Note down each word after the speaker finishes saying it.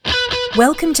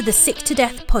Welcome to the Sick to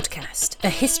Death podcast, a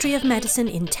history of medicine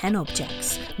in 10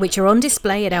 objects, which are on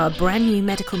display at our brand new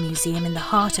medical museum in the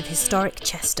heart of historic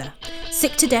Chester.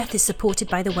 Sick to Death is supported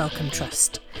by the Wellcome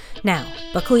Trust. Now,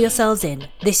 buckle yourselves in.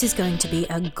 This is going to be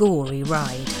a gory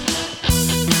ride.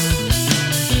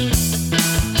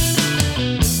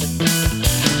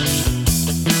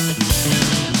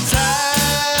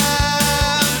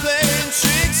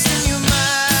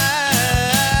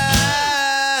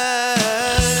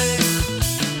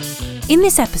 In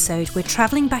this episode, we're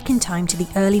travelling back in time to the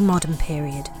early modern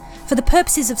period. For the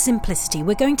purposes of simplicity,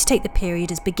 we're going to take the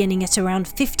period as beginning at around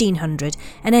 1500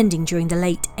 and ending during the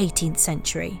late 18th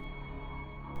century.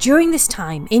 During this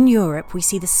time, in Europe, we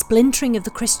see the splintering of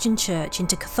the Christian Church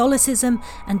into Catholicism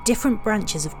and different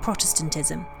branches of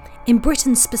Protestantism. In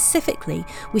Britain specifically,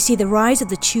 we see the rise of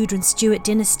the Tudor and Stuart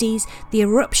dynasties, the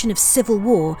eruption of civil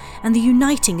war, and the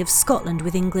uniting of Scotland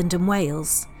with England and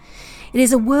Wales. It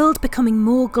is a world becoming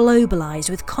more globalised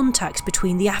with contact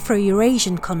between the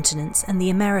Afro-Eurasian continents and the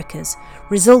Americas,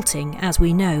 resulting, as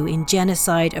we know, in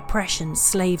genocide, oppression,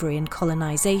 slavery and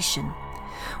colonisation.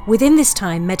 Within this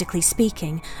time, medically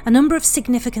speaking, a number of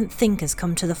significant thinkers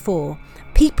come to the fore,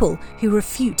 people who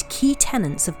refute key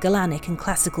tenets of Galenic and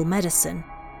classical medicine.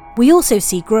 We also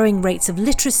see growing rates of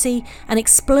literacy, an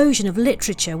explosion of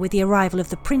literature with the arrival of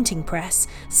the printing press,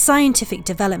 scientific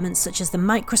developments such as the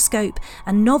microscope,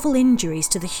 and novel injuries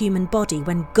to the human body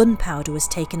when gunpowder was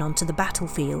taken onto the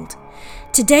battlefield.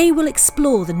 Today we'll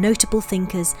explore the notable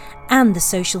thinkers and the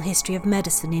social history of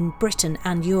medicine in Britain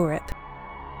and Europe.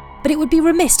 But it would be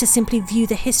remiss to simply view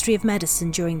the history of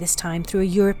medicine during this time through a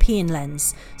European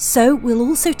lens, so we'll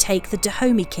also take the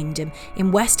Dahomey Kingdom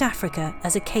in West Africa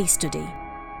as a case study.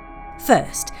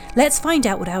 First, let's find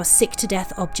out what our sick to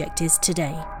death object is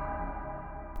today.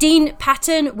 Dean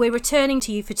Patton, we're returning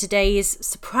to you for today's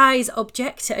surprise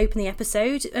object to open the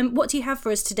episode. What do you have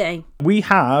for us today? We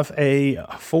have a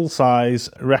full-size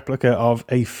replica of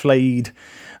a flayed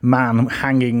man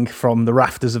hanging from the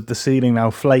rafters of the ceiling.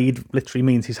 Now, flayed literally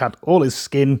means he's had all his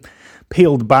skin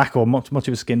peeled back, or much of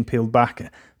his skin peeled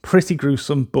back. Pretty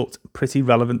gruesome, but pretty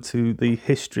relevant to the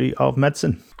history of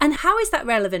medicine. And how is that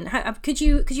relevant? Could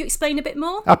you explain a bit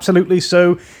more? Absolutely.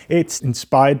 So it's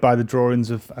inspired by the drawings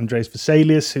of Andreas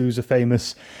Vesalius, who's a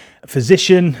famous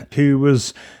physician who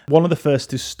was one of the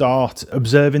first to start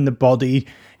observing the body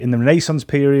in the Renaissance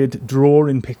period,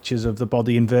 drawing pictures of the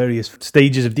body in various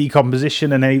stages of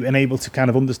decomposition and able to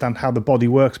kind of understand how the body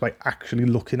works by actually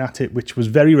looking at it, which was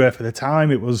very rare for the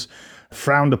time. It was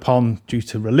frowned upon due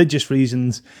to religious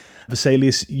reasons.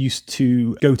 Vesalius used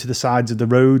to go to the sides of the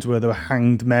roads where there were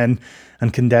hanged men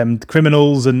and condemned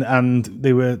criminals, and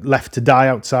they were left to die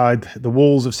outside the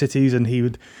walls of cities, and he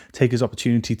would take his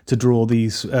opportunity to draw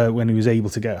these when he was able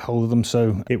to get hold of them.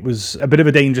 So it was a bit of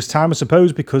a dangerous time, I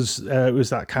suppose, because it was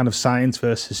that kind of science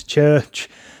versus church.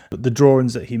 But the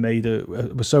drawings that he made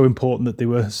were so important that they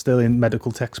were still in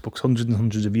medical textbooks hundreds and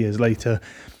hundreds of years later.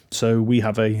 So we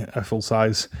have a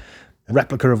full-size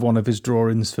replica of one of his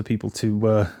drawings for people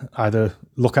to either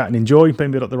look at and enjoy,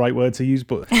 maybe not the right word to use,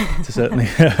 but to certainly,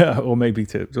 or maybe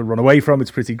to run away from.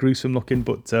 It's pretty gruesome looking,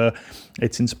 but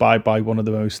it's inspired by one of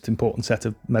the most important set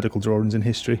of medical drawings in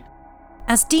history.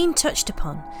 As Dean touched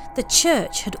upon, the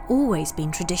Church had always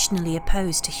been traditionally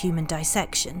opposed to human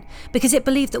dissection because it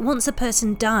believed that once a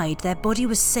person died, their body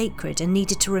was sacred and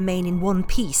needed to remain in one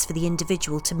piece for the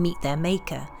individual to meet their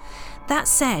maker. That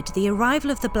said, the arrival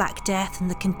of the Black Death and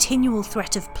the continual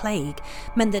threat of plague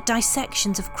meant that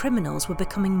dissections of criminals were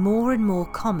becoming more and more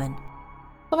common.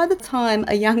 By the time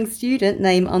a young student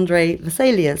named Andreas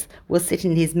Vesalius was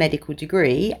sitting his medical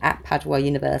degree at Padua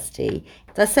University,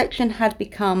 dissection had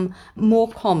become more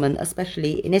common,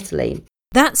 especially in Italy.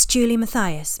 That's Julie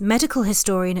Mathias, medical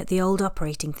historian at the Old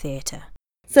Operating Theatre.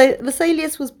 So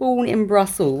Vesalius was born in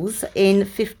Brussels in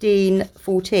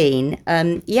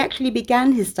 1514. He actually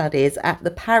began his studies at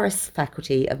the Paris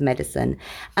Faculty of Medicine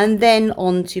and then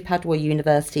on to Padua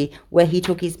University, where he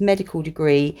took his medical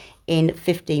degree in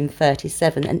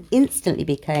 1537 and instantly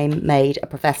became made a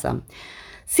professor.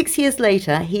 6 years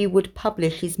later, he would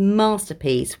publish his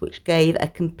masterpiece, which gave a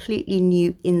completely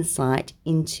new insight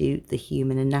into the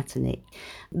human anatomy.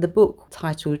 The book,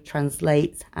 titled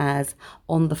translates as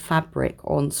On the Fabric,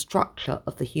 on Structure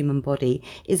of the Human Body,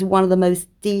 is one of the most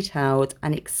detailed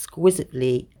and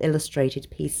exquisitely illustrated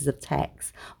pieces of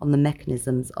text on the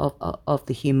mechanisms of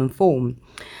the human form.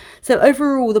 So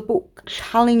overall, the book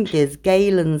challenges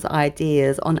Galen's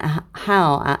ideas on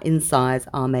how our insides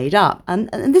are made up. And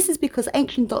this is because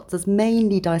ancient doctors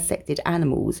mainly dissected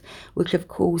animals, which of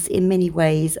course in many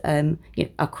ways are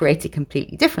created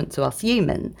completely different to us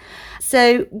humans.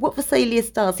 So So what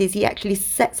Vesalius does is he actually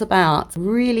sets about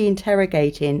really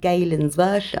interrogating Galen's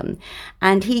version,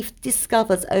 and he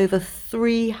discovers over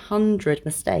 300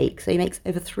 mistakes. So he makes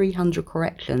over 300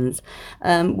 corrections,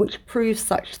 which proves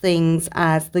such things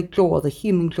as the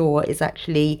human jaw is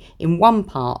actually in one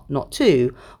part, not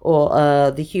two, or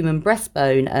the human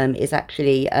breastbone is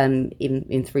actually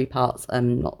in three parts,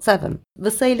 not seven.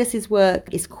 Vesalius's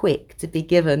work is quick to be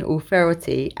given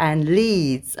authority and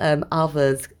leads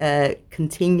others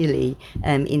continually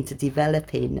into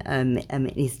developing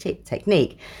his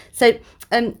technique. So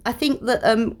I think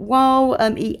that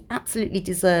while he absolutely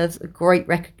deserves a great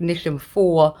recognition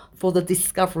for the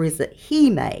discoveries that he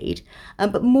made,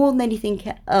 but more than anything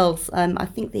else, I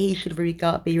think that he should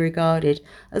be regarded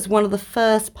as one of the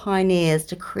first pioneers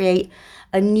to create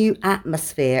a new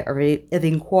atmosphere of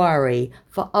inquiry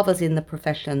for others in the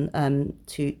profession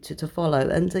to follow.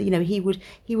 And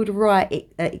he would write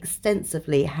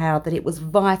extensively how that it was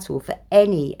vital for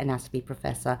any anatomy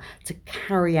professor to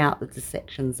carry out the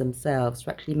dissections themselves, to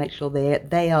actually make sure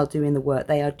they are doing the work,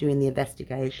 they are doing the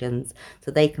investigations,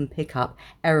 so they can pick up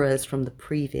errors from the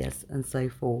previous and so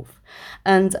forth.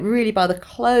 And really, by the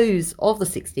close of the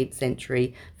 16th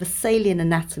century, Vesalian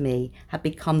anatomy had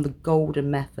become the golden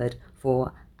method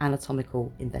for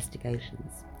anatomical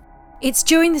investigations. It's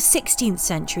during the 16th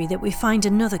century that we find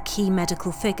another key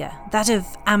medical figure, that of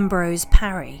Ambrose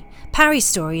Parry. Parry's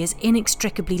story is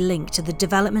inextricably linked to the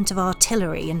development of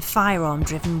artillery and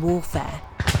firearm-driven warfare.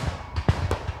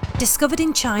 Discovered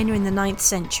in China in the 9th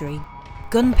century,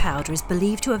 gunpowder is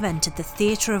believed to have entered the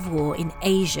theatre of war in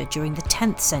Asia during the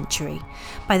 10th century.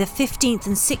 By the 15th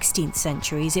and 16th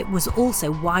centuries, it was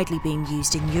also widely being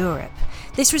used in Europe.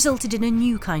 This resulted in a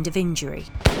new kind of injury: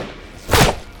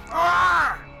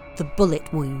 the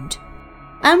bullet wound.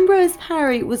 Ambrose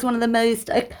Parry was one of the most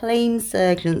acclaimed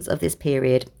surgeons of this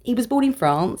period. He was born in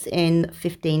France in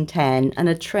 1510 and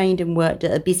had trained and worked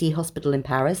at a busy hospital in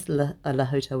Paris, Le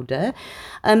Hôtel d'Eu.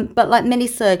 But like many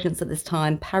surgeons at this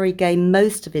time, Parry gained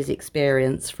most of his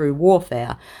experience through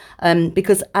warfare,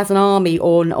 because as an army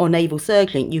or naval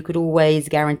surgeon, you could always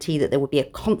guarantee that there would be a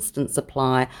constant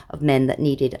supply of men that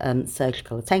needed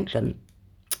surgical attention.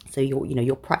 So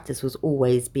your practice was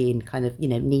always being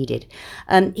needed.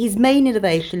 His main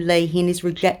innovation lay in his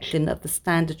rejection of the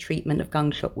standard treatment of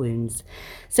gunshot wounds.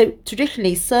 So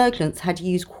traditionally, surgeons had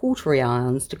used cautery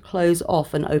irons to close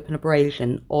off an open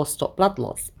abrasion or stop blood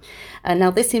loss.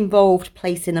 Now this involved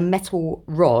placing a metal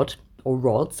rod or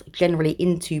rods, generally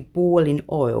into boiling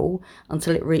oil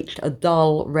until it reached a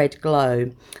dull red glow.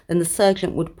 Then the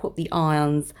surgeon would put the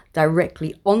irons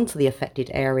directly onto the affected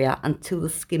area until the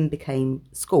skin became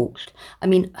scorched. I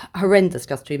mean, horrendous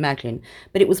just to imagine.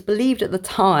 But it was believed at the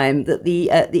time that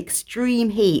the extreme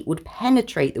heat would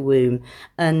penetrate the wound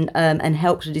and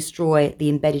help to destroy the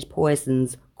embedded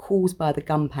poisons caused by the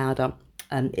gunpowder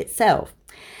itself.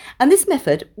 And this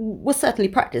method was certainly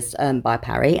practiced by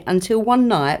Parry until one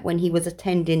night when he was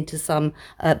attending to some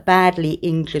badly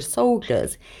injured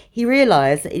soldiers. He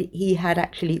realised that he had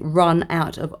actually run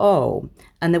out of oil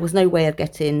and there was no way of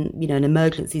getting an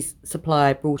emergency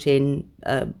supply brought in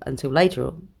until later,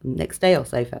 or next day or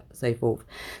so forth.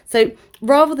 So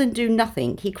rather than do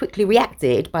nothing, he quickly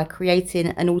reacted by creating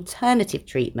an alternative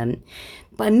treatment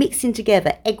by mixing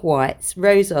together egg whites,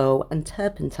 rose oil and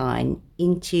turpentine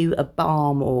into a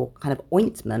balm or kind of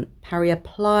ointment. Parry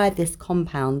applied this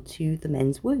compound to the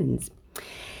men's wounds.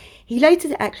 He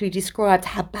later actually described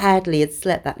how badly he had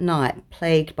slept that night,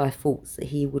 plagued by thoughts that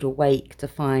he would awake to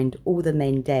find all the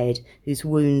men dead whose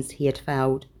wounds he had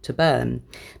failed to burn.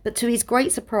 But to his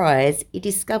great surprise, he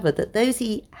discovered that those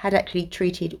he had actually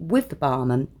treated with the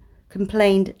balm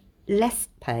complained less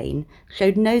pain,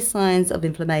 showed no signs of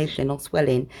inflammation or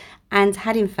swelling, and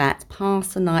had in fact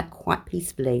passed the night quite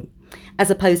peacefully, as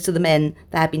opposed to the men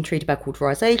that had been treated by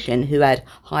cauterization, who had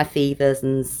high fevers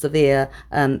and severe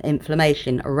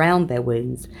inflammation around their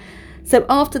wounds. So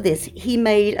after this, he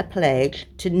made a pledge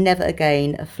to never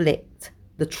again afflict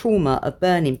the trauma of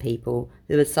burning people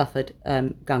who had suffered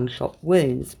gunshot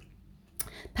wounds.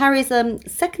 Parry's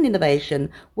second innovation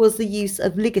was the use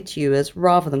of ligatures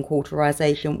rather than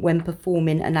cauterization when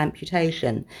performing an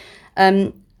amputation.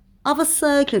 Other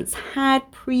surgeons had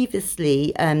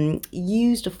previously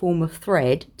used a form of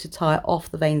thread to tie off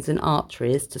the veins and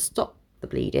arteries to stop the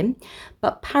bleeding,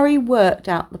 but Parry worked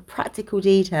out the practical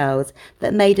details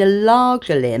that made a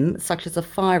larger limb, such as a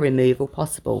thigh removal,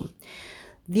 possible.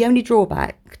 The only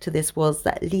drawback to this was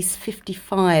that at least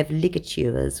 55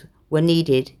 ligatures were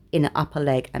needed in an upper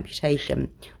leg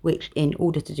amputation, which in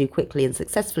order to do quickly and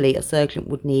successfully, a surgeon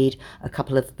would need a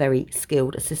couple of very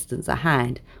skilled assistants at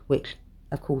hand, which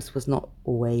of course was not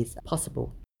always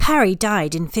possible. Parry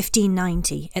died in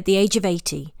 1590 at the age of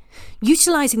 80.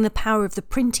 Utilising the power of the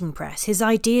printing press, his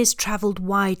ideas travelled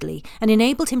widely and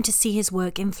enabled him to see his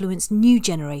work influence new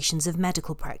generations of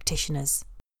medical practitioners.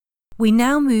 We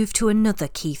now move to another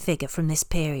key figure from this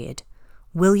period,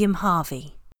 William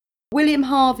Harvey. William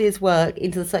Harvey's work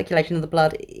into the circulation of the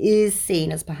blood is seen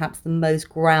as perhaps the most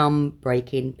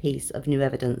groundbreaking piece of new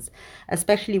evidence,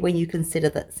 especially when you consider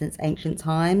that since ancient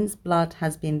times, blood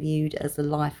has been viewed as a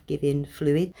life-giving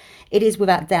fluid. It is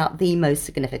without doubt the most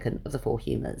significant of the four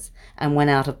humours, and when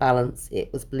out of balance,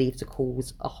 it was believed to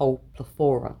cause a whole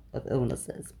plethora of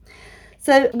illnesses.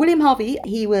 So William Harvey,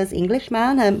 he was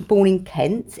Englishman, born in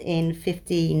Kent in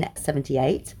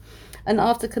 1578. And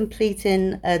after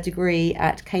completing a degree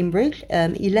at Cambridge,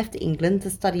 he left England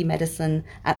to study medicine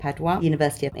at Padua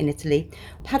University in Italy.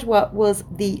 Padua was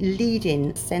the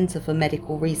leading centre for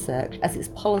medical research, as its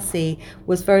policy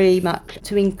was very much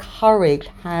to encourage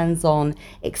hands-on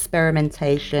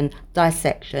experimentation,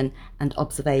 dissection and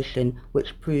observation,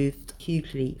 which proved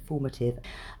hugely formative.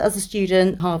 As a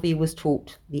student, Harvey was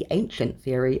taught the ancient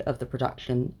theory of the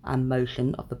production and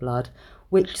motion of the blood,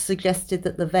 which suggested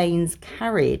that the veins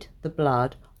carried the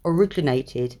blood,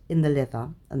 originated in the liver,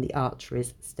 and the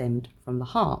arteries stemmed from the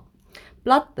heart.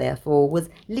 Blood, therefore, was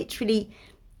literally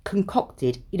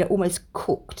concocted, almost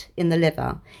cooked in the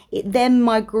liver. It then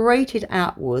migrated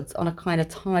outwards on a kind of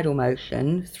tidal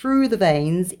motion through the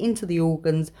veins into the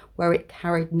organs where it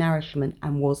carried nourishment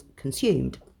and was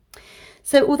consumed.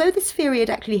 So although this theory had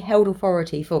actually held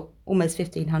authority for almost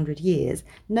 1500 years,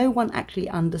 no one actually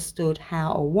understood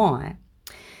how or why.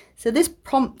 So this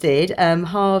prompted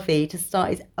Harvey to start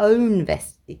his own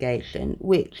investigation,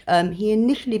 which he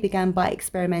initially began by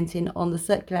experimenting on the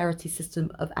circulatory system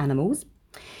of animals.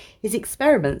 His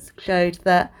experiments showed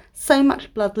that so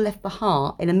much blood left the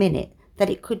heart in a minute that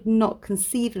it could not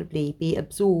conceivably be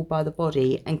absorbed by the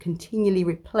body and continually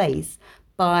replaced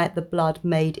by the blood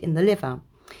made in the liver.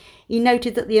 He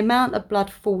noted that the amount of blood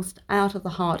forced out of the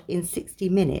heart in 60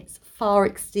 minutes far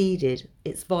exceeded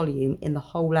its volume in the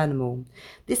whole animal.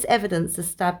 This evidence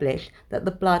established that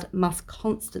the blood must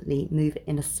constantly move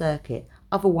in a circuit,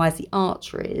 otherwise the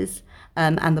arteries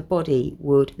and the body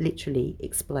would literally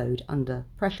explode under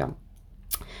pressure.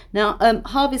 Now,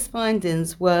 Harvey's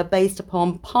findings were based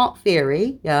upon part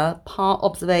theory, part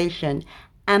observation,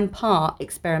 and part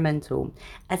experimental,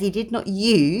 as he did not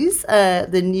use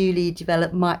the newly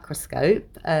developed microscope,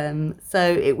 so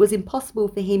it was impossible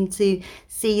for him to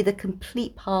see the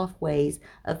complete pathways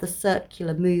of the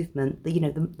circular movement,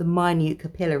 the minute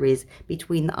capillaries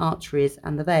between the arteries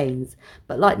and the veins.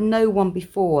 But like no one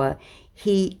before,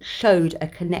 he showed a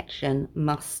connection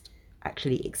must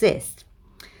actually exist.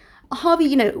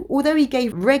 Harvey, although he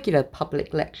gave regular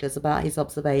public lectures about his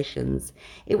observations,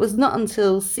 it was not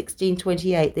until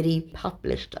 1628 that he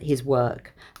published his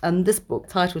work. This book,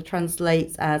 titled,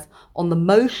 translates as On the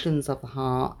Motions of the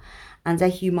Heart, and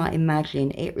as you might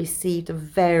imagine, it received a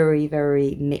very,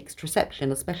 very mixed reception,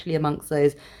 especially amongst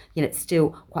those,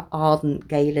 still quite ardent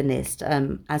Galenists,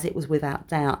 as it was without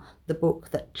doubt the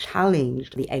book that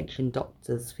challenged the ancient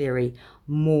doctors' theory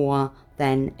more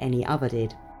than any other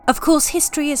did. Of course,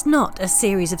 history is not a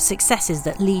series of successes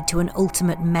that lead to an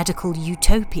ultimate medical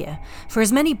utopia. For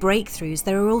as many breakthroughs,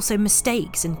 there are also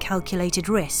mistakes and calculated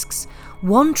risks.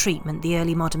 One treatment the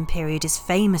early modern period is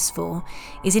famous for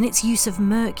is in its use of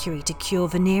mercury to cure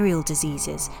venereal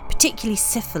diseases, particularly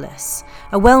syphilis.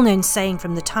 A well-known saying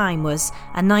from the time was,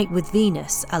 "A night with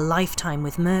Venus, a lifetime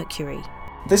with Mercury."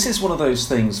 This is one of those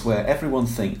things where everyone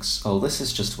thinks, oh, this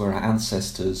is just where our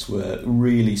ancestors were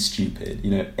really stupid.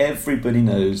 Everybody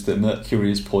knows that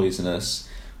mercury is poisonous.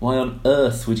 Why on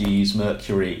earth would you use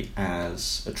mercury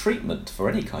as a treatment for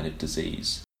any kind of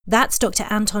disease? That's Dr.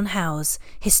 Anton Howes,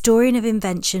 historian of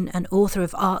invention and author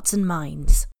of Arts and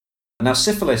Minds. Now,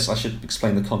 syphilis, I should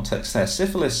explain the context there.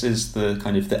 Syphilis is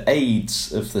the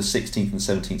AIDS of the 16th and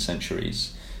 17th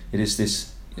centuries. It is this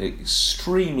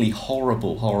extremely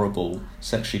horrible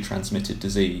sexually transmitted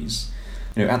disease.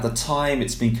 At the time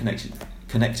it's been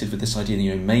connected with this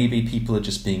idea, maybe people are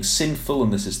just being sinful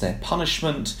and this is their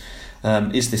punishment.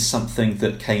 Is this something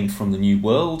that came from the New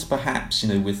World, perhaps,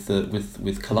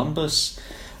 with Columbus?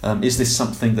 Is this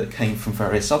something that came from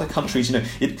various other countries?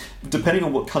 Depending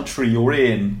on what country you're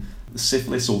in, the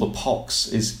syphilis or the pox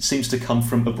seems to come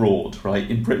from abroad, right?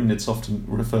 In Britain it's often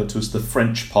referred to as the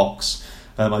French pox.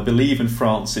 I believe in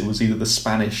France it was either the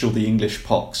Spanish or the English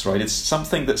pox, right? It's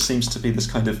something that seems to be this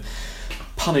kind of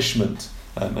punishment,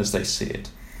 as they see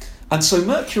it. And so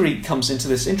mercury comes into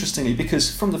this interestingly because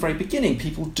from the very beginning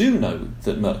people do know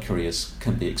that mercury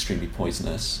can be extremely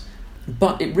poisonous,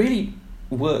 but it really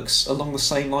works along the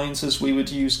same lines as we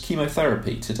would use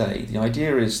chemotherapy today. The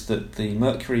idea is that the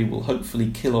mercury will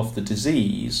hopefully kill off the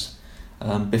disease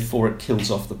before it kills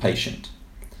off the patient.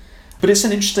 But it's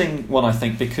an interesting one, I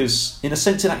think, because in a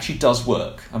sense it actually does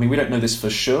work. I mean, we don't know this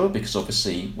for sure because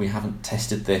obviously we haven't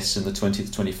tested this in the 20th,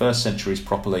 21st centuries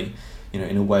properly,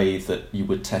 in a way that you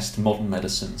would test modern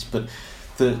medicines. But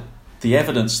the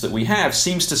evidence that we have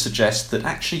seems to suggest that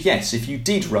actually, yes, if you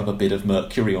did rub a bit of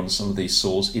mercury on some of these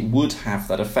sores, it would have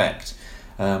that effect.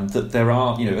 That there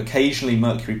are, occasionally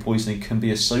mercury poisoning can be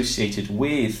associated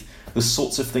with the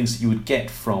sorts of things that you would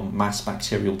get from mass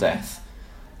bacterial death.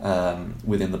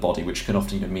 Within the body, which can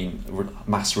often mean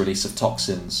mass release of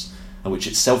toxins, which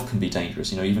itself can be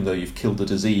dangerous. Even though you've killed the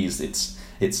disease,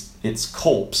 its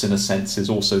corpse, in a sense, is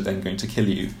also then going to kill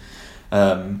you.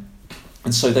 And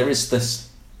so there is this,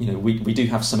 we do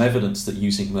have some evidence that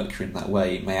using mercury in that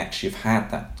way may actually have had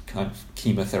that kind of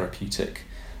chemotherapeutic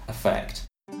effect.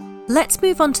 Let's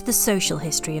move on to the social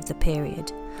history of the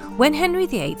period. When Henry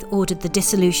VIII ordered the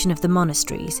dissolution of the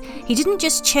monasteries, he didn't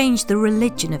just change the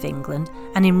religion of England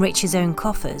and enrich his own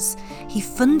coffers, he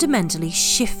fundamentally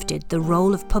shifted the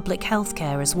role of public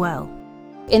healthcare as well.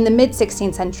 In the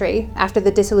mid-16th century, after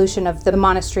the dissolution of the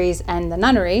monasteries and the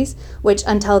nunneries, which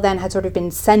until then had sort of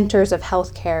been centres of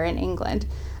healthcare in England,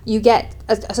 you get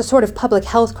a sort of public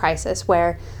health crisis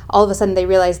where all of a sudden they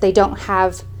realise they don't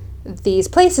have these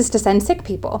places to send sick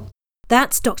people.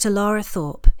 That's Dr. Lara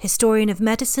Thorpe, historian of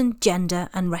medicine, gender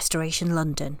and Restoration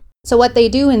London. So what they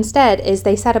do instead is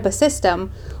they set up a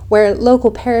system where local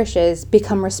parishes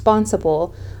become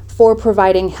responsible for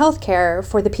providing healthcare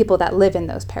for the people that live in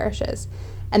those parishes.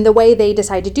 And the way they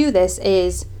decide to do this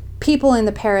is people in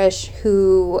the parish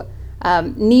who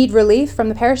need relief from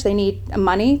the parish, they need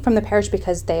money from the parish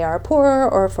because they are poor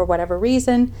or for whatever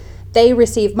reason, they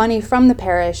receive money from the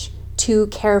parish to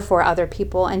care for other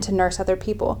people and to nurse other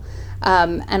people.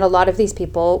 And a lot of these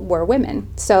people were women.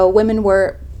 So women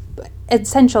were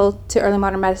essential to early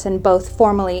modern medicine, both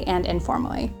formally and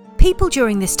informally. People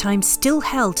during this time still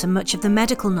held to much of the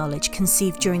medical knowledge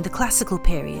conceived during the classical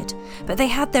period, but they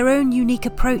had their own unique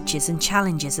approaches and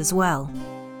challenges as well.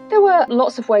 There were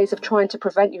lots of ways of trying to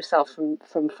prevent yourself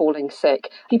from falling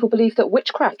sick. People believed that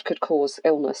witchcraft could cause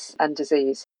illness and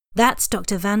disease. That's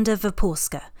Dr. Wanda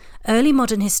Wypowska, early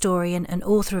modern historian and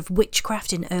author of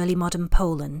Witchcraft in Early Modern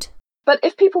Poland. But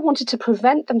if people wanted to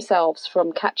prevent themselves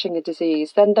from catching a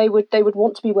disease, then they would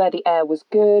want to be where the air was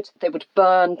good. They would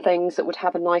burn things that would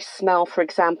have a nice smell, for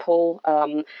example.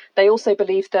 They also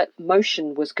believed that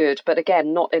motion was good, but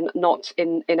again, not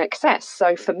in excess.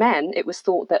 So for men, it was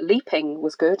thought that leaping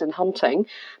was good and hunting,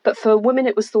 but for women,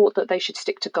 it was thought that they should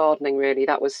stick to gardening. Really,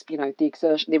 that was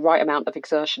the right amount of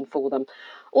exertion for them.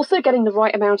 Also, getting the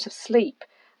right amount of sleep.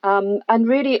 And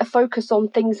really a focus on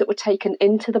things that were taken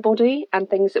into the body and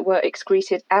things that were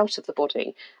excreted out of the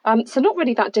body. So not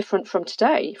really that different from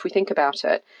today, if we think about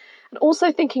it. And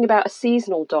also thinking about a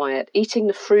seasonal diet, eating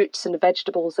the fruits and the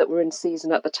vegetables that were in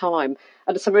season at the time.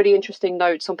 And there's some really interesting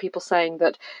notes on people saying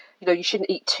that, you shouldn't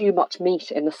eat too much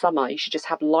meat in the summer. You should just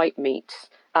have light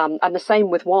meats. And the same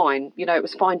with wine. It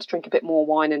was fine to drink a bit more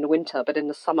wine in the winter, but in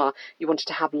the summer you wanted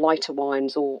to have lighter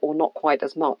wines or not quite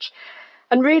as much.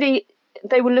 And really,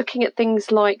 they were looking at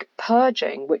things like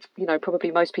purging, which,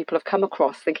 probably most people have come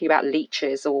across, thinking about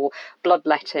leeches or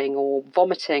bloodletting or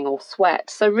vomiting or sweat.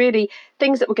 So really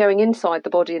things that were going inside the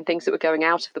body and things that were going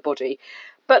out of the body.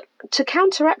 But to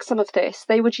counteract some of this,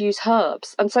 they would use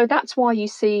herbs. And so that's why you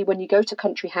see when you go to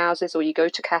country houses or you go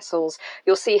to castles,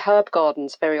 you'll see herb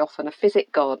gardens very often, a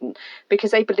physic garden,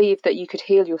 because they believed that you could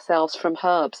heal yourselves from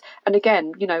herbs. And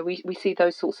again, we see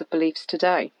those sorts of beliefs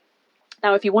today.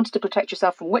 Now, if you wanted to protect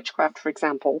yourself from witchcraft, for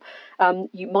example,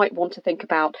 you might want to think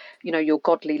about, your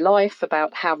godly life,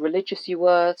 about how religious you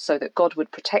were, so that God would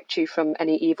protect you from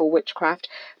any evil witchcraft.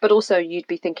 But also you'd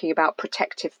be thinking about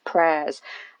protective prayers.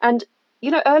 And,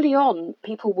 early on,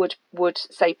 people would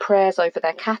say prayers over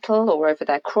their cattle or over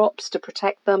their crops to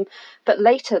protect them. But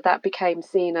later that became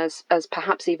seen as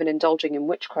perhaps even indulging in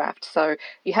witchcraft. So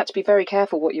you had to be very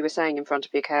careful what you were saying in front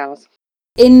of your cows.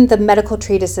 In the medical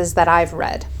treatises that I've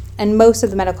read, and most of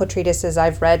the medical treatises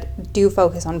I've read do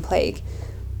focus on plague,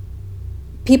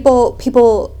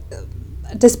 people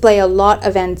display a lot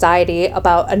of anxiety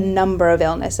about a number of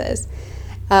illnesses.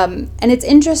 And it's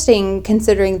interesting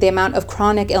considering the amount of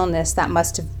chronic illness that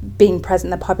must have been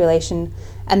present in the population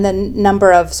and the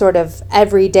number of sort of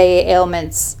everyday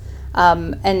ailments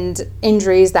and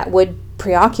injuries that would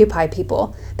preoccupy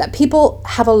people, that people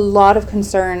have a lot of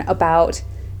concern about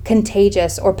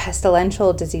contagious or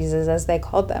pestilential diseases, as they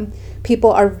called them.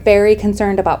 People are very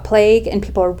concerned about plague, and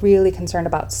people are really concerned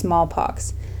about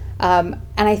smallpox. And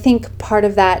I think part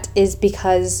of that is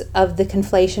because of the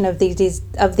conflation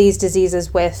of these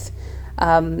diseases with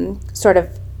sort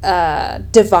of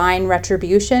divine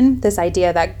retribution, this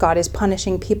idea that God is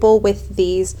punishing people with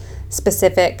these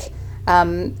specific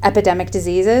epidemic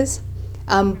diseases.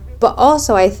 But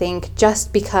also I think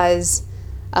just because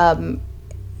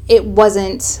it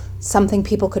wasn't something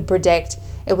people could predict,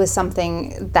 it was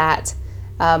something that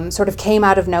sort of came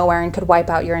out of nowhere and could wipe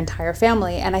out your entire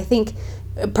family. And I think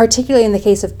particularly in the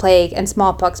case of plague and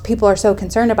smallpox, people are so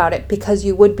concerned about it because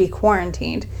you would be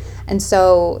quarantined. And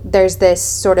so there's this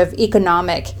sort of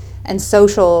economic and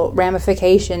social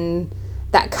ramification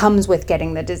that comes with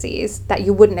getting the disease that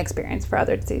you wouldn't experience for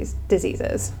other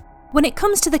diseases. When it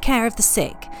comes to the care of the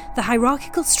sick, the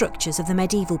hierarchical structures of the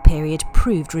medieval period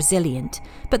proved resilient,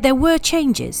 but there were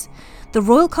changes. The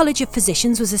Royal College of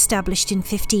Physicians was established in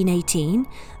 1518,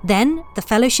 then the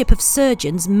Fellowship of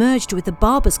Surgeons merged with the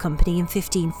Barbers' Company in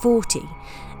 1540.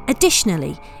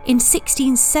 Additionally, in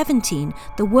 1617,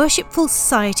 the Worshipful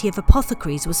Society of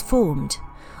Apothecaries was formed,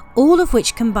 all of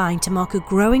which combined to mark a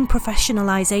growing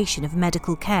professionalisation of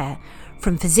medical care,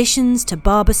 from physicians to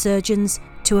barber surgeons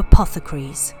to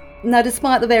apothecaries. Now,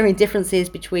 despite the varying differences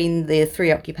between the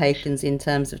three occupations in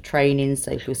terms of training,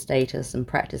 social status and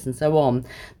practice and so on,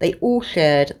 they all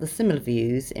shared the similar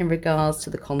views in regards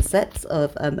to the concepts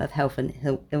of health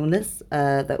and illness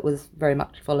that was very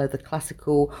much follow the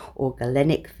classical or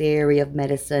Galenic theory of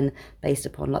medicine based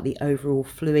upon like the overall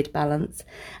fluid balance.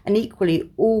 And equally,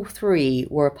 all three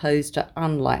were opposed to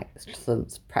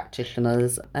unlicensed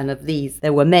practitioners, and of these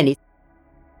there were many.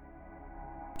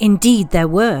 Indeed, there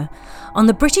were. On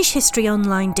the British History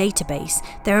Online database,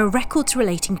 there are records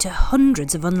relating to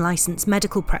hundreds of unlicensed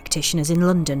medical practitioners in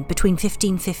London between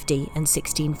 1550 and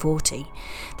 1640.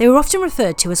 They were often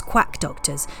referred to as quack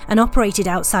doctors and operated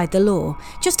outside the law.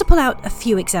 Just to pull out a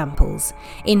few examples.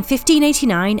 In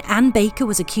 1589, Anne Baker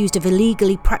was accused of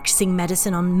illegally practising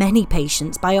medicine on many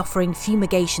patients by offering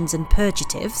fumigations and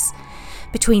purgatives.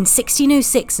 Between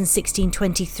 1606 and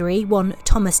 1623, one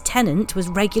Thomas Tennant was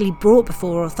regularly brought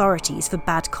before authorities for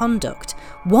bad conduct.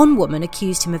 One woman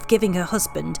accused him of giving her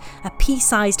husband a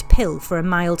pea-sized pill for a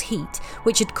mild heat,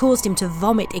 which had caused him to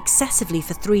vomit excessively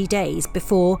for 3 days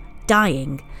before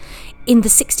dying. In the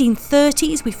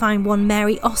 1630s, we find one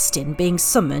Mary Austin being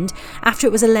summoned after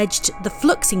it was alleged the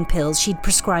fluxing pills she'd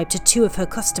prescribed to 2 of her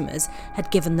customers had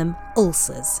given them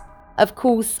ulcers. Of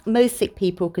course, most sick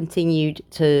people continued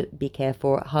to be cared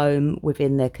for at home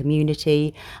within their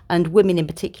community, and women in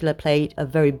particular played a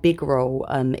very big role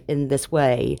in this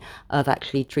way of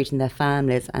actually treating their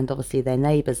families and obviously their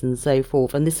neighbours and so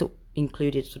forth. And this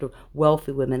included sort of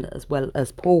wealthy women as well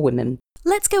as poor women.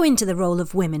 Let's go into the role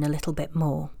of women a little bit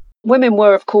more. Women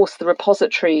were, of course, the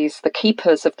repositories, the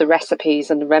keepers of the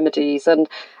recipes and the remedies, and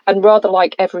rather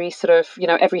like every sort of,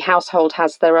 every household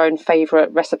has their own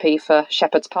favourite recipe for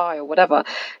shepherd's pie or whatever.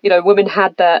 Women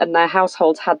had their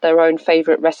households had their own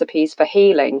favourite recipes for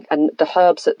healing and the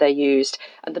herbs that they used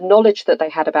and the knowledge that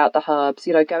they had about the herbs,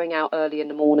 going out early in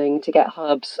the morning to get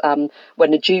herbs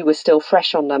when the dew was still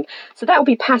fresh on them. So that would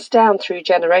be passed down through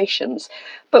generations.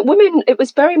 But women,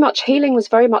 healing was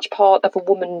very much part of a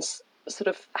woman's sort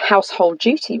of household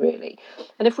duty, really.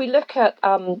 And if we look at,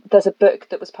 there's a book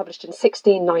that was published in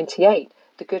 1698,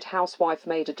 The Good Housewife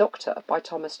Made a Doctor by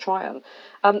Thomas Tryon.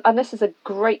 And this is a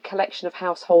great collection of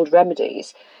household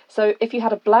remedies. So if you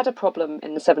had a bladder problem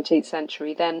in the 17th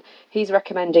century, then he's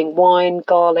recommending wine,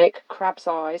 garlic, crab's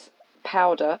eyes,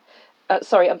 powder,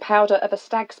 and powder of a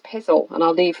stag's pizzle, and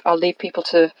I'll leave people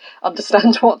to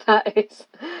understand what that is.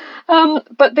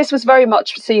 But this was very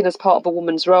much seen as part of a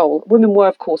woman's role. Women were,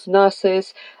 of course,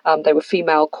 nurses. They were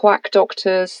female quack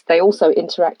doctors. They also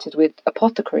interacted with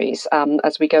apothecaries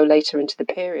as we go later into the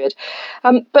period.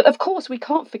 But of course, we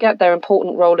can't forget their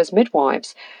important role as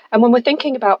midwives. And when we're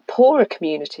thinking about poorer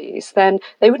communities, then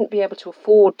they wouldn't be able to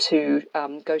afford to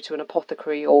go to an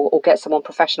apothecary or get someone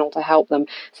professional to help them.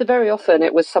 So very often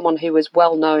it was someone who was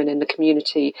well known in the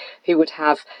community who would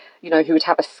have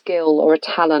a skill or a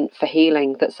talent for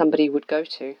healing that somebody would go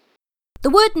to. The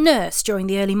word nurse during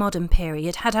the early modern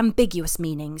period had ambiguous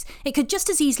meanings. It could just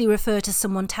as easily refer to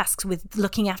someone tasked with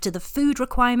looking after the food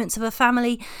requirements of a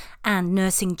family and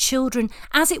nursing children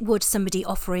as it would somebody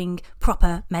offering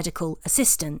proper medical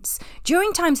assistance.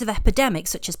 During times of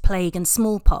epidemics such as plague and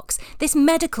smallpox, this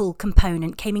medical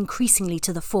component came increasingly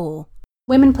to the fore.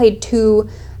 Women played 2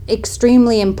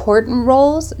 extremely important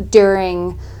roles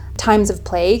during times of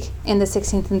plague in the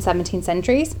 16th and 17th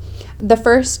centuries. The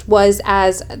first was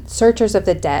as searchers of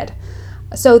the dead.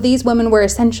 So these women were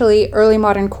essentially early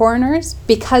modern coroners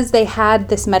because they had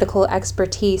this medical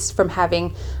expertise from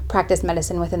having practiced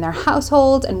medicine within their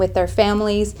household and with their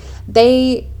families.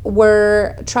 They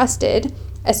were trusted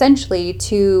essentially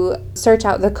to search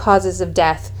out the causes of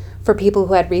death for people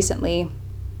who had recently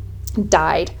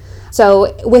died.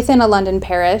 So within a London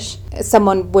parish,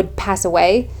 someone would pass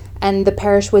away, and the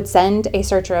parish would send a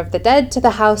searcher of the dead to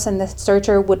the house, and the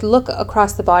searcher would look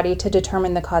across the body to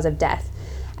determine the cause of death.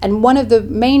 And one of the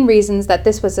main reasons that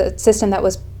this was a system that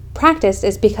was practiced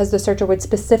is because the searcher would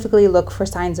specifically look for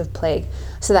signs of plague.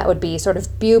 So that would be sort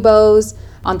of buboes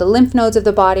on the lymph nodes of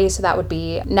the body, so that would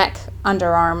be neck,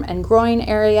 underarm, and groin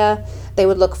area. They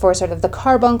would look for sort of the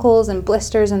carbuncles and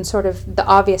blisters and sort of the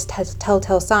obvious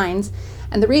telltale signs.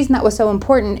 And the reason that was so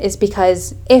important is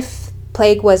because if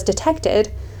plague was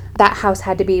detected, that house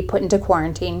had to be put into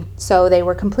quarantine. So they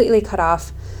were completely cut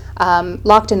off,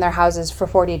 locked in their houses for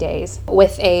 40 days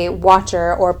with a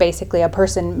watcher, or basically a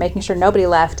person making sure nobody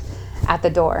left, at the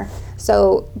door.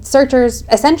 So searchers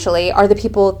essentially are the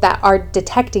people that are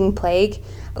detecting plague,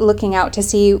 looking out to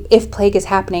see if plague is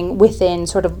happening within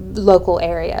sort of local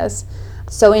areas.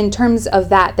 So in terms of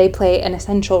that, they play an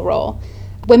essential role.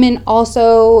 Women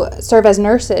also serve as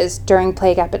nurses during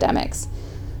plague epidemics.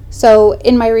 So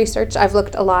in my research, I've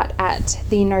looked a lot at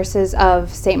the nurses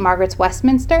of St. Margaret's,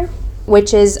 Westminster,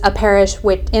 which is a parish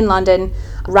in London,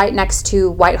 right next to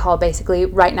Whitehall, basically,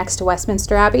 right next to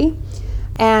Westminster Abbey.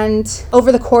 And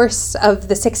over the course of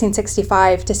the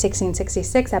 1665 to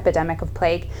 1666 epidemic of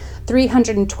plague,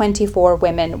 324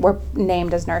 women were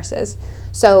named as nurses.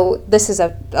 So this is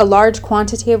a large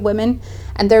quantity of women,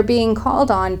 and they're being called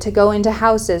on to go into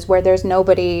houses where there's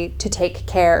nobody to take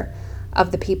care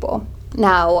of the people.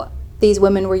 Now, these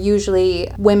women were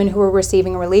usually women who were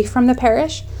receiving relief from the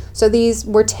parish. So these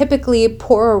were typically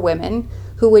poorer women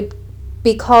who would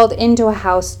be called into a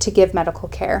house to give medical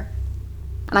care.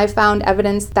 And I found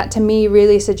evidence that to me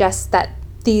really suggests that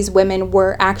these women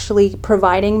were actually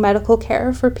providing medical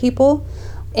care for people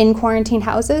in quarantine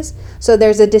houses. So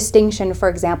there's a distinction, for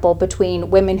example,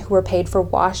 between women who were paid for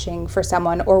washing for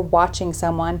someone or watching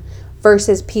someone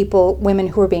versus women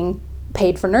who were being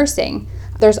paid for nursing.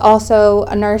 There's also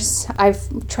a nurse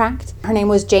I've tracked. Her name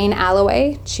was Jane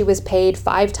Alloway. She was paid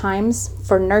 5 times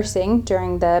for nursing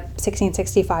during the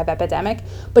 1665 epidemic,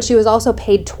 but she was also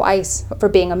paid twice for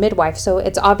being a midwife. So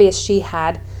it's obvious she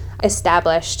had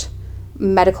established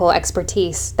medical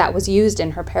expertise that was used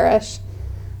in her parish.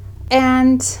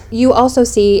 And you also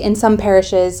see in some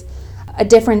parishes a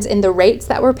difference in the rates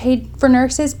that were paid for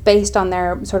nurses based on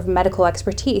their sort of medical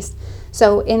expertise.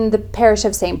 So in the parish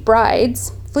of St.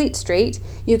 Bride's, Fleet Street,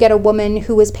 you get a woman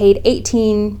who was paid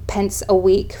 18 pence a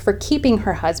week for keeping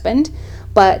her husband,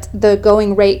 but the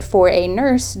going rate for a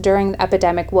nurse during the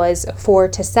epidemic was 4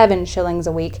 to 7 shillings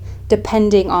a week,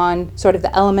 depending on sort of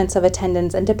the elements of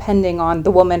attendance and depending on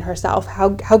the woman herself. How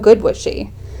good was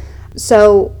she?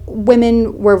 So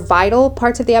women were vital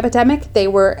parts of the epidemic. They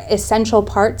were essential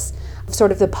parts of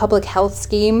sort of the public health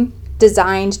scheme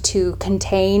designed to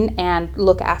contain and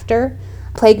look after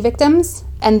plague victims.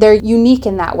 And they're unique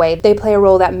in that way. They play a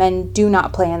role that men do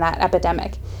not play in that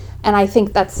epidemic. And I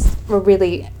think that's a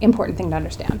really important thing to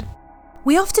understand.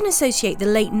 We often associate the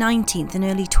late 19th and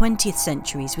early 20th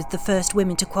centuries with the first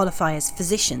women to qualify as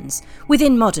physicians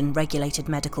within modern regulated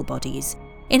medical bodies.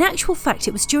 In actual fact,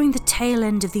 it was during the tail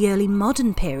end of the early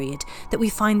modern period that we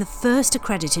find the first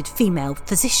accredited female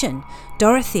physician,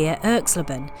 Dorothea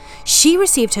Erxleben. She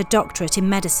received her doctorate in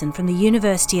medicine from the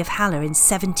University of Halle in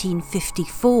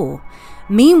 1754.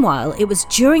 Meanwhile, it was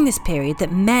during this period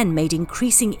that men made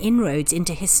increasing inroads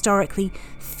into historically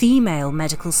female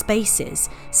medical spaces,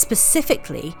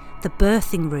 specifically the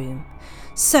birthing room.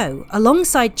 So,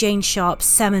 alongside Jane Sharp's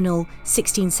seminal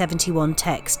 1671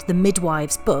 text, The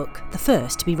Midwives' Book, the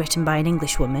first to be written by an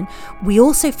Englishwoman, we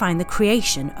also find the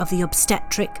creation of the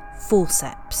obstetric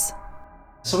forceps.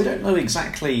 So we don't know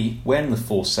exactly when the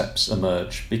forceps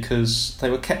emerged because they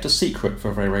were kept a secret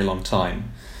for a very, very long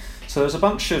time. So there's a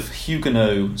bunch of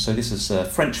Huguenot, so this is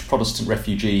French Protestant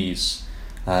refugees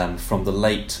from the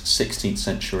late 16th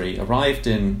century, arrived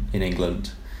in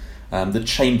England, the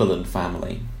Chamberlain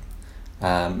family.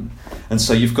 And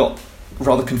so you've got,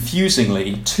 rather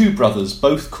confusingly, 2 brothers,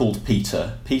 both called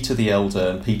Peter the elder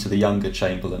and Peter the younger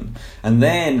Chamberlain. And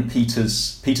then Peter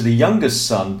the youngest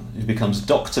son, who becomes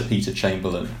Dr. Peter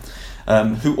Chamberlain,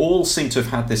 who all seem to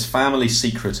have had this family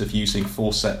secret of using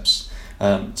forceps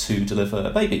to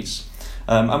deliver babies.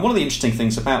 And one of the interesting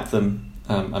things about them,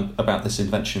 about this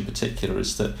invention in particular,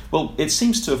 is that, well, it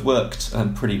seems to have worked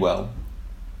pretty well.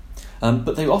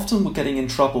 But they often were getting in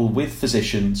trouble with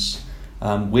physicians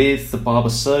with the Barber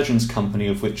Surgeons Company,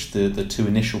 of which the two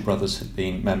initial brothers had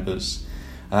been members,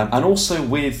 and also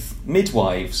with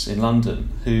midwives in London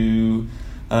who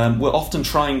were often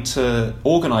trying to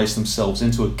organise themselves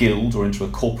into a guild or into a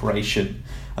corporation.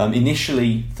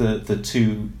 Initially, the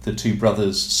two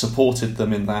brothers supported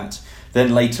them in that.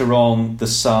 Then later on, the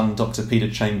son, Dr. Peter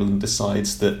Chamberlain,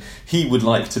 decides that he would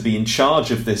like to be in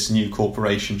charge of this new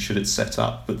corporation should it set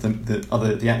up. But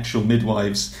the actual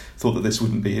midwives thought that this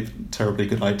wouldn't be a terribly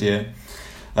good idea.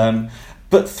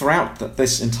 But throughout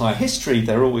this entire history,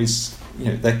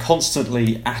 they're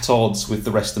constantly at odds with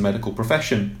the rest of the medical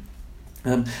profession.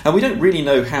 And we don't really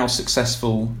know how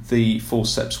successful the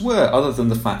forceps were, other than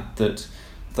the fact that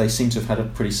they seem to have had a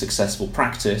pretty successful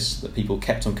practice, that people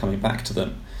kept on coming back to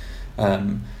them.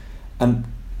 And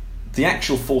the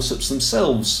actual forceps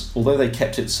themselves, although they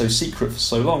kept it so secret for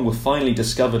so long, were finally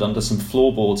discovered under some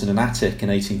floorboards in an attic in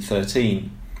 1813.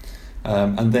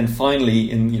 And then finally,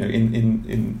 in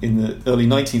the early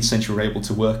 19th century, we were able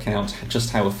to work out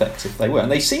just how effective they were.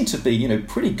 And they seem to be,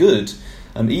 pretty good,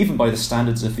 even by the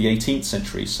standards of the 18th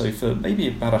century. So for maybe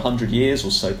about 100 years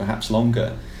or so, perhaps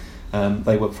longer,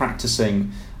 they were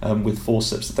practicing with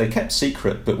forceps that they kept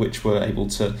secret, but which were able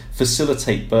to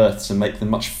facilitate births and make them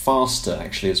much faster,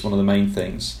 actually, as one of the main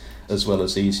things, as well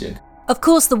as easier. Of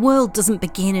course, the world doesn't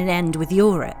begin and end with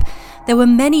Europe. There were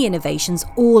many innovations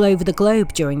all over the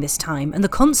globe during this time, and the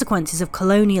consequences of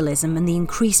colonialism and the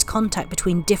increased contact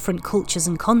between different cultures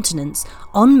and continents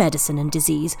on medicine and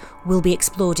disease will be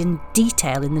explored in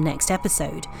detail in the next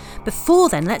episode. Before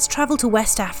then, let's travel to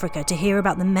West Africa to hear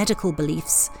about the medical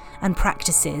beliefs and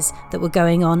practices that were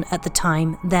going on at the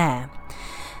time there.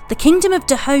 The Kingdom of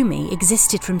Dahomey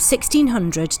existed from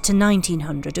 1600 to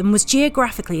 1900 and was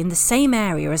geographically in the same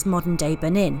area as modern-day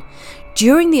Benin.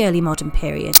 During the early modern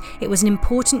period, it was an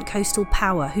important coastal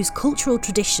power whose cultural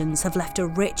traditions have left a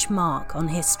rich mark on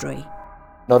history.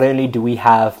 Not only do we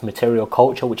have material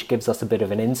culture, which gives us a bit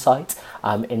of an insight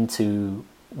into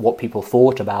what people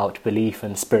thought about belief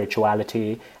and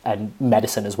spirituality and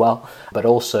medicine as well, but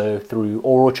also through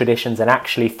oral traditions and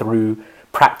actually through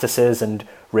practices and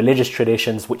religious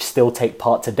traditions which still take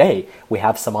part today, we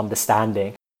have some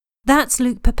understanding. That's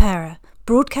Luke Pepera,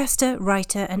 broadcaster,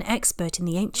 writer and expert in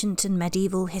the ancient and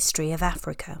medieval history of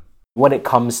Africa. When it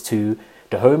comes to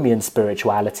Dahomean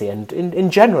spirituality and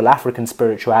in general African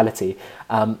spirituality,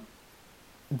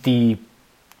 the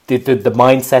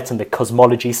mindset and the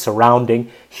cosmology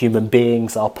surrounding human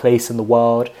beings, our place in the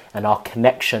world and our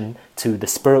connection to the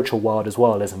spiritual world as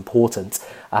well is important.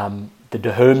 The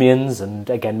Dahomeans, and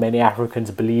again many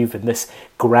Africans, believe in this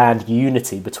grand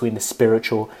unity between the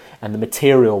spiritual and the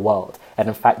material world. And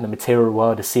in fact the material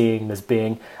world is seen as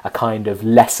being a kind of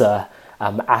lesser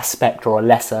aspect, or a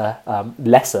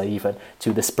lesser even,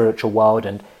 to the spiritual world.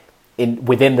 And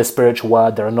within the spiritual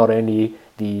world there are not only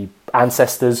the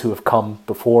ancestors who have come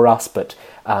before us, but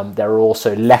there are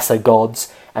also lesser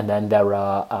gods, and then there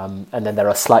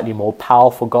are slightly more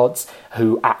powerful gods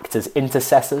who act as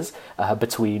intercessors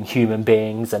between human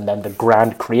beings and then the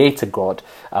grand creator god,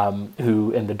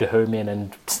 who in the Dahomean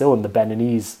and still in the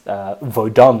Beninese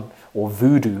Vodun or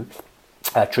voodoo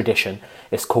tradition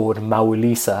is called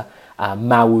Mawulisa.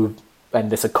 Mawu, and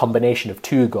there's a combination of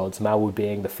two gods, Mawu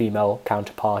being the female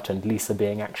counterpart and Lisa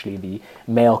being actually the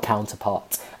male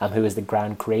counterpart, who is the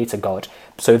grand creator god.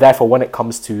 So therefore, when it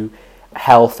comes to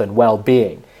health and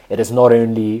well-being, it is not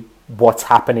only what's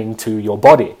happening to your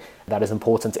body that is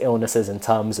important to illnesses in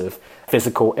terms of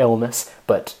physical illness,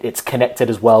 but it's connected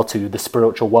as well to the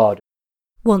spiritual world.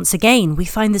 Once again, we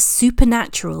find the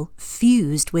supernatural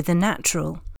fused with the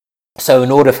natural. So in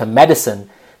order for medicine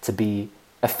to be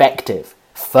effective,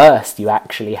 first you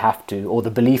actually have to, or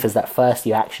the belief is that first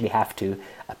you actually have to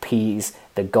appease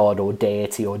the god or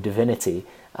deity or divinity,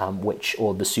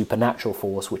 or the supernatural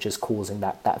force which is causing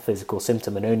that physical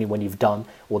symptom. And only when you've done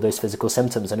all those physical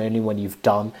symptoms, and only when you've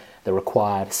done the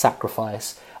required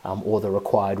sacrifice or the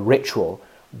required ritual,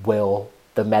 will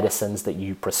the medicines that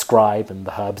you prescribe and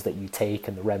the herbs that you take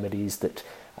and the remedies that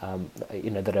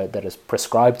that is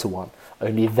prescribed to one,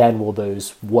 only then will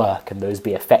those work and those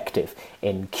be effective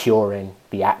in curing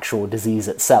the actual disease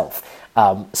itself.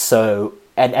 So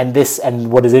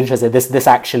what is interesting, this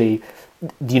actually,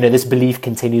 this belief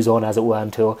continues on, as it were,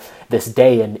 until this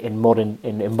day in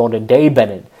modern day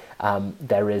Benin.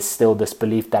 There is still this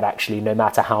belief that actually, no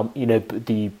matter how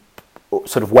the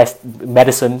sort of West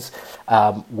medicines,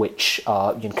 which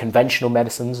are conventional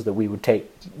medicines that we would take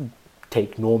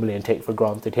normally and take for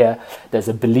granted here, there's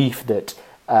a belief that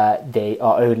they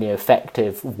are only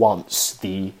effective once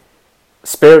the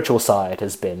spiritual side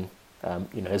has been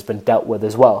dealt with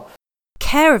as well.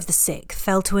 Care of the sick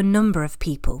fell to a number of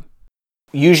people.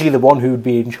 Usually the one who would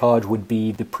be in charge would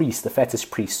be the priest, the fetish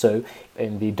priest. So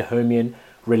in the Dahomean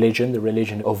religion, the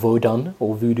religion of Vodun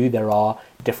or Voodoo, there are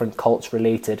different cults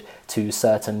related to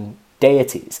certain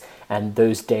deities, and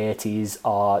those deities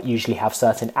usually have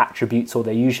certain attributes, or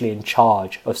they're usually in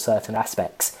charge of certain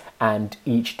aspects, and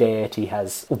each deity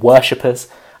has worshippers,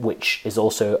 which is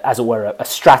also, as it were, a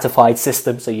stratified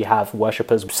system. So you have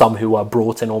worshippers, some who are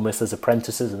brought in almost as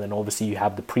apprentices, and then obviously you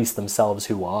have the priests themselves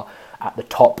who are at the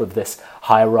top of this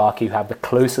hierarchy, who have the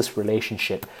closest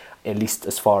relationship, at least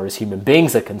as far as human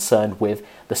beings are concerned, with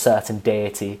the certain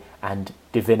deity and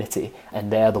divinity.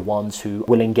 And they're the ones who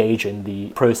will engage in the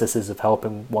processes of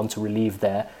helping one to relieve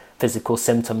their physical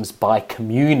symptoms by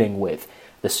communing with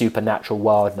the supernatural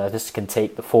world. Now, this can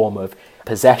take the form of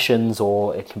possessions,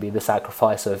 or it can be the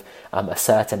sacrifice of a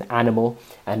certain animal.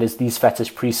 And it's these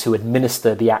fetish priests who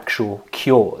administer the actual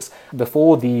cures.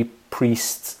 Before the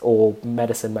priest or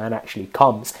medicine man actually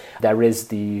comes, there is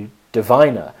the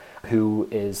diviner, who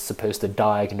is supposed to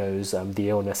diagnose the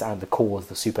illness and the cause,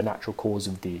 the supernatural cause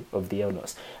of the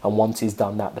illness. And once he's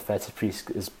done that, the fetish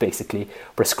priest is basically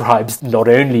prescribes not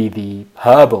only the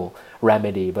herbal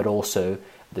remedy, but also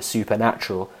the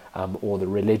supernatural or the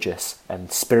religious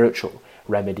and spiritual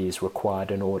remedies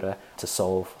required in order to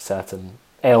solve certain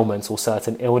ailments or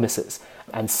certain illnesses.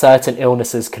 And certain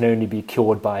illnesses can only be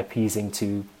cured by appeasing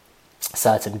to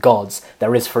certain gods.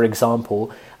 There is, for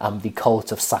example, the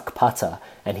cult of Sakpata,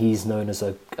 and he's known as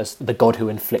the god who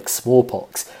inflicts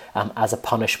smallpox as a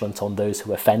punishment on those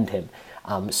who offend him.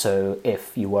 So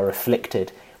if you were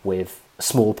afflicted with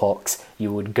smallpox,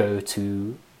 you would go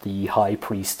to the high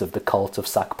priest of the cult of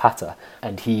Sakpata,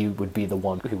 and he would be the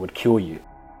one who would cure you.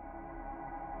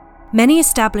 Many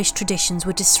established traditions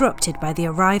were disrupted by the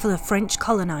arrival of French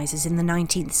colonisers in the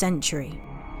 19th century.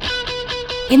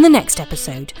 In the next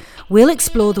episode, we'll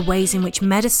explore the ways in which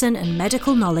medicine and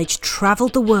medical knowledge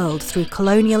travelled the world through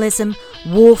colonialism,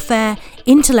 warfare,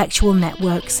 intellectual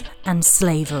networks, and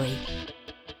slavery.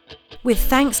 With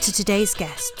thanks to today's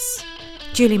guests,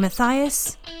 Julie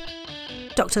Mathias,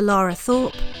 Dr. Laura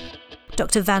Thorpe,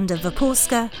 Dr. Wanda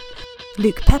Waporska,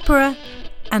 Luke Pepperer,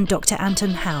 and Dr.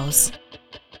 Anton Howes.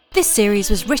 This series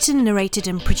was written, narrated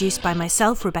and produced by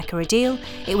myself, Rebecca Adil.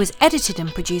 It was edited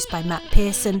and produced by Matt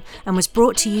Pearson and was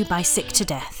brought to you by Sick to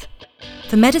Death.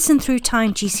 For Medicine Through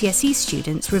Time GCSE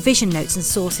students, revision notes and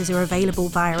sources are available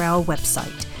via our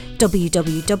website,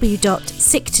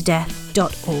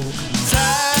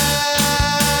 www.sicktodeath.org.